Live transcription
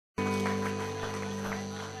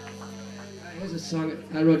Here's a song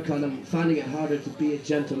I wrote called I'm Finding It Harder to Be a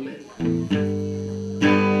Gentleman.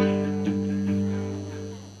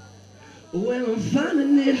 Well, I'm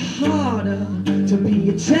finding it harder to be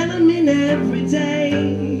a gentleman every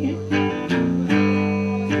day.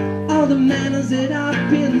 All the manners that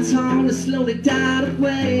I've been taught have slowly died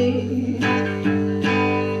away.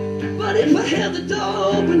 But if I held the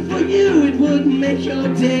door open for you, it would make your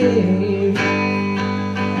day.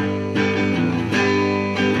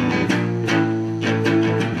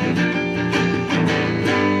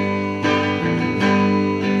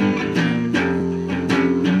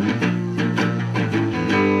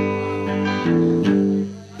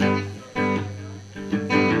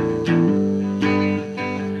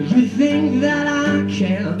 You think that I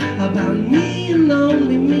care about me and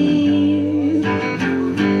only me,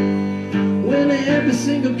 when every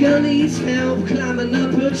single girl needs help climbing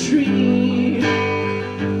up a tree.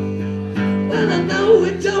 Well, I know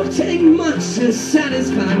it don't take much to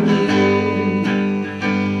satisfy me.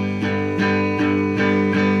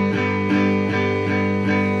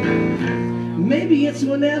 Maybe it's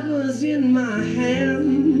whatever's in my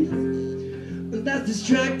hand that's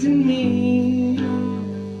distracting me.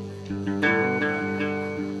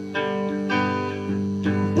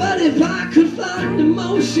 But if I could find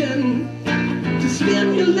emotion to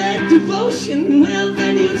stimulate devotion, well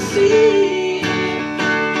then you'd see.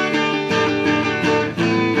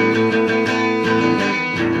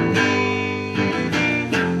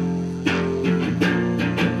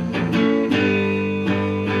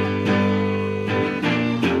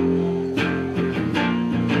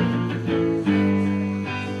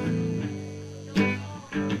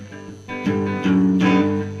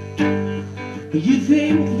 You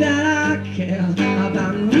think that I care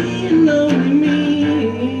about me and only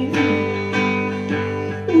me,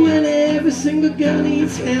 when every single girl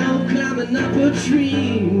needs help climbing up a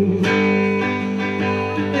tree.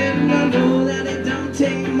 And I know that it don't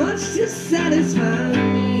take much to satisfy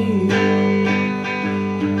me.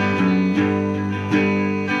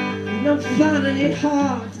 And I'm finding it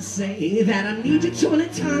hard to say that I need you 20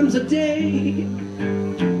 times a day.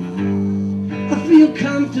 I feel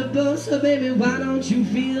comfortable, so baby, why don't you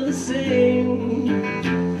feel the same?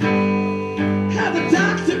 Have a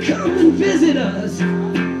doctor come and visit us,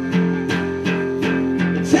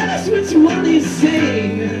 tell us which one is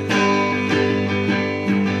sane.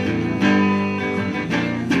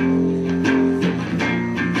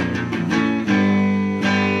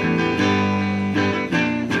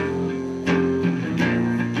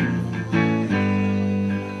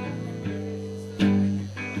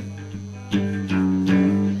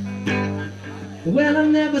 Well, I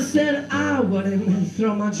never said I wouldn't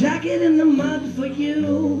throw my jacket in the mud for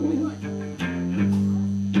you,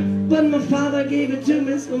 but my father gave it to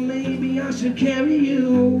me, so maybe I should carry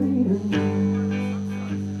you.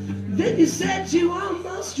 Then you said you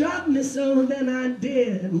almost dropped me, so then I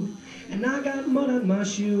did, and I got mud on my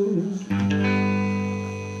shoes.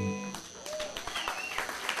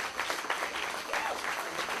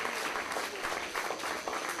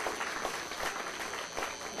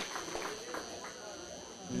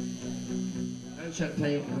 I'm trying to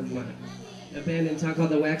play a band in town called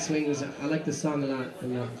the Wax Wings. I like the song a lot,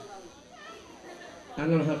 and I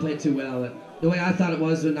don't know how to play it too well. The way I thought it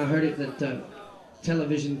was when I heard it, that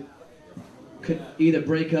television could either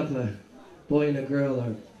break up a boy and a girl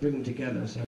or bring them together. So.